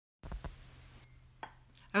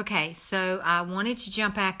Okay, so I wanted to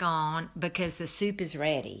jump back on because the soup is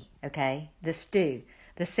ready, okay? The stew.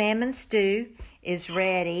 The salmon stew is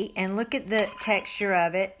ready, and look at the texture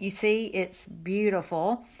of it. You see, it's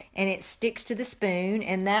beautiful, and it sticks to the spoon,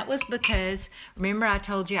 and that was because, remember I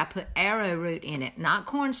told you I put arrowroot in it, not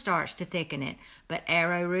cornstarch to thicken it, but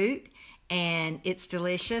arrowroot, and it's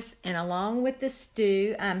delicious. And along with the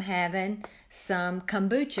stew, I'm having some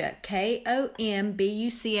kombucha, Kombucha.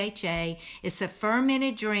 It's a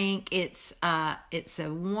fermented drink. It's a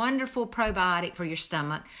wonderful probiotic for your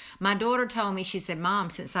stomach. My daughter told me, she said, Mom,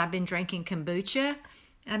 since I've been drinking kombucha,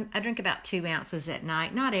 I drink about 2 ounces at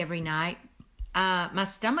night, not every night. My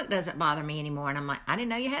stomach doesn't bother me anymore. And I'm like, I didn't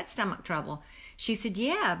know you had stomach trouble. She said,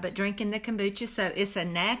 yeah, but drinking the kombucha, so it's a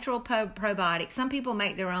natural probiotic. Some people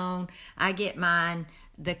make their own. I get mine,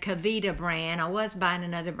 the KETO brand. I was buying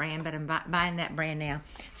another brand, but I'm buying that brand now.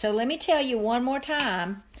 So let me tell you one more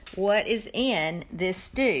time what is in this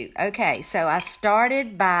stew. Okay, so I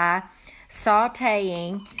started by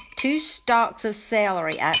sauteing 2 stalks of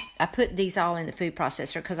celery. I put these all in the food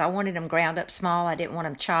processor because I wanted them ground up small. I didn't want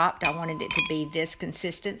them chopped. I wanted it to be this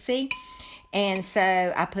consistency. And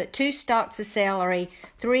so I put 2 stalks of celery,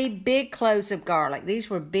 3 big cloves of garlic. These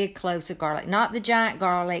were big cloves of garlic, not the giant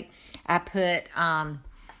garlic. I put, a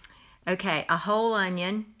whole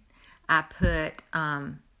onion. I put,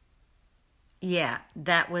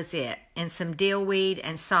 that was it. And some dill weed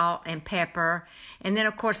and salt and pepper. And then,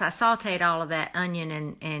 of course, I sauteed all of that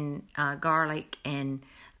onion and garlic and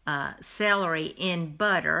celery in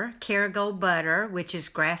butter, Kerrygold butter, which is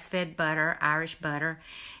grass-fed butter, Irish butter.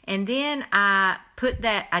 And then I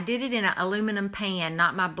did it in an aluminum pan,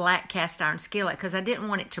 not my black cast iron skillet, because I didn't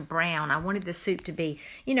want it to brown. I wanted the soup to be,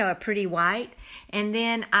 a pretty white. And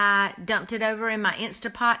then I dumped it over in my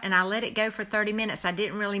Instapot, and I let it go for 30 minutes. I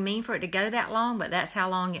didn't really mean for it to go that long, but that's how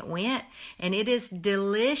long it went. And it is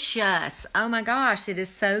delicious. Oh my gosh, it is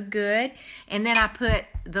so good. And then I put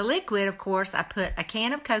the liquid, of course, I put a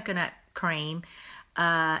can of coconut cream,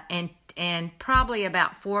 and probably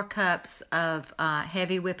about 4 cups of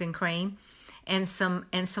heavy whipping cream and some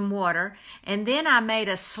water. And then I made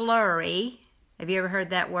a slurry. Have you ever heard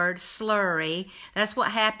that word? Slurry. That's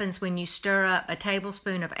what happens when you stir up a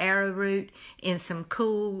tablespoon of arrowroot in some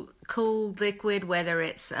cool liquid, whether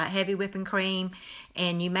it's heavy whipping cream,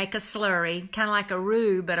 and you make a slurry, kind of like a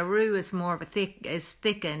roux, but a roux is more of is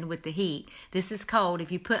thickened with the heat. This is cold.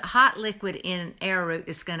 If you put hot liquid in arrowroot,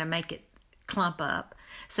 it's going to make it clump up.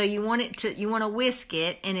 So you want to whisk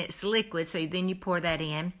it, and it's liquid, so then you pour that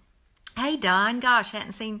in. Hey, Don, gosh,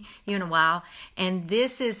 hadn't seen you in a while. And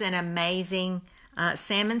this is an amazing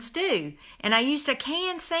salmon stew. And I used a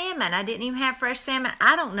canned salmon. I didn't even have fresh salmon.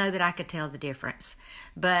 I don't know that I could tell the difference.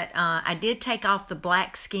 But I did take off the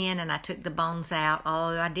black skin, and I took the bones out,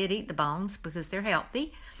 although I did eat the bones because they're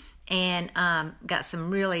healthy. And got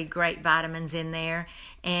some really great vitamins in there.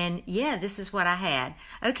 And yeah, this is what I had.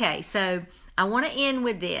 Okay, so I want to end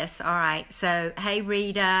with this. All right, so hey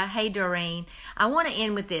Rita, hey Doreen. I want to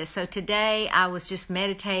end with this. So today I was just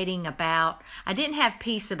meditating about, I didn't have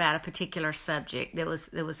peace about a particular subject. There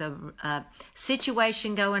was a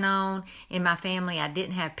situation going on in my family I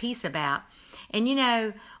didn't have peace about. And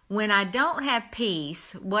when I don't have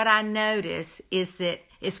peace, what I notice is that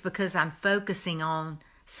it's because I'm focusing on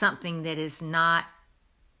something that is not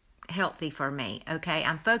healthy for me, okay?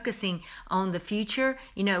 I'm focusing on the future.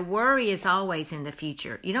 Worry is always in the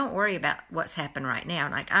future. You don't worry about what's happened right now.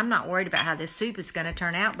 Like, I'm not worried about how this soup is going to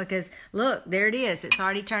turn out because, look, there it is. It's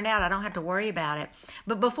already turned out. I don't have to worry about it.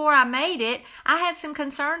 But before I made it, I had some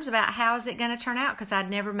concerns about how is it going to turn out because I'd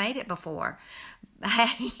never made it before.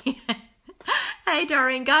 Hey,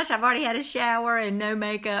 Doreen, gosh, I've already had a shower and no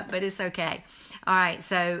makeup, but it's okay. All right,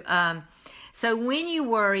 so when you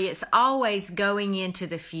worry, it's always going into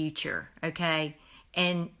the future, okay?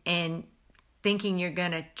 And thinking you're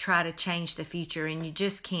going to try to change the future, and you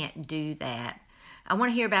just can't do that. I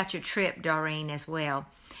want to hear about your trip, Doreen, as well.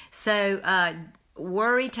 So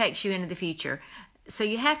worry takes you into the future. So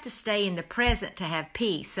you have to stay in the present to have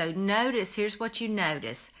peace. So notice, here's what you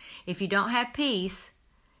notice. If you don't have peace,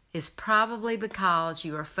 it's probably because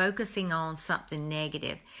you are focusing on something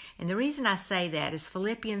negative. And the reason I say that is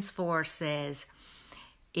Philippians 4 says,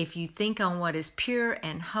 if you think on what is pure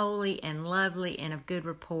and holy and lovely and of good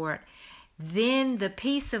report, then the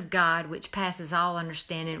peace of God, which passes all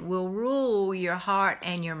understanding, will rule your heart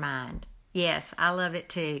and your mind. Yes, I love it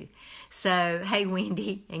too. So, hey,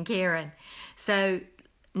 Wendy and Karen. So,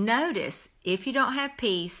 notice, if you don't have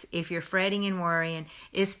peace, if you're fretting and worrying,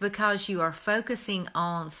 it's because you are focusing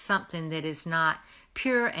on something that is not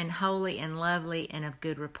pure and holy and lovely and of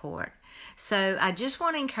good report. So I just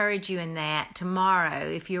want to encourage you in that tomorrow,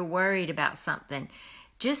 if you're worried about something,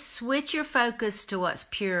 just switch your focus to what's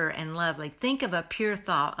pure and lovely. Think of a pure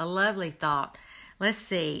thought, a lovely thought. Let's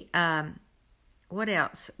see. What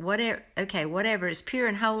else? Whatever is pure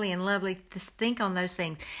and holy and lovely, just think on those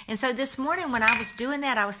things. And so this morning when I was doing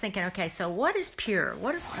that, I was thinking, okay, so what is pure?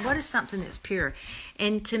 What is something that's pure?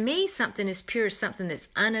 And to me, something is pure is something that's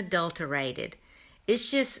unadulterated. It's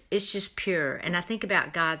just pure. And I think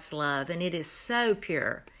about God's love, and it is so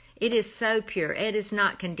pure. It is so pure. It is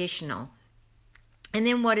not conditional. And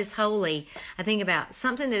then what is holy? I think about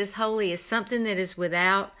something that is holy is something that is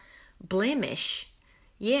without blemish.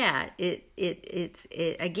 Yeah, it's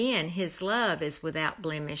again, his love is without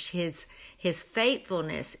blemish. His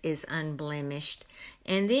faithfulness is unblemished.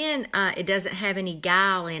 And then it doesn't have any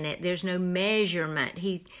guile in it. There's no measurement.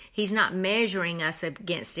 He's not measuring us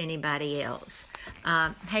against anybody else.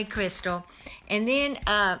 Hey, Crystal. And then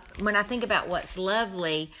when I think about what's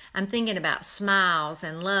lovely, I'm thinking about smiles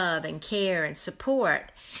and love and care and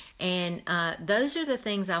support. And those are the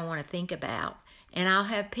things I want to think about. And I'll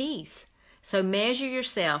have peace. So measure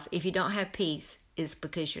yourself. If you don't have peace, it's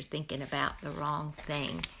because you're thinking about the wrong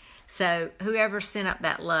thing. So whoever sent up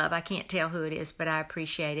that love, I can't tell who it is, but I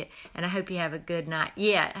appreciate it. And I hope you have a good night.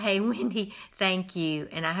 Yeah, hey, Wendy, thank you.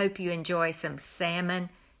 And I hope you enjoy some salmon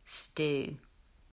stew.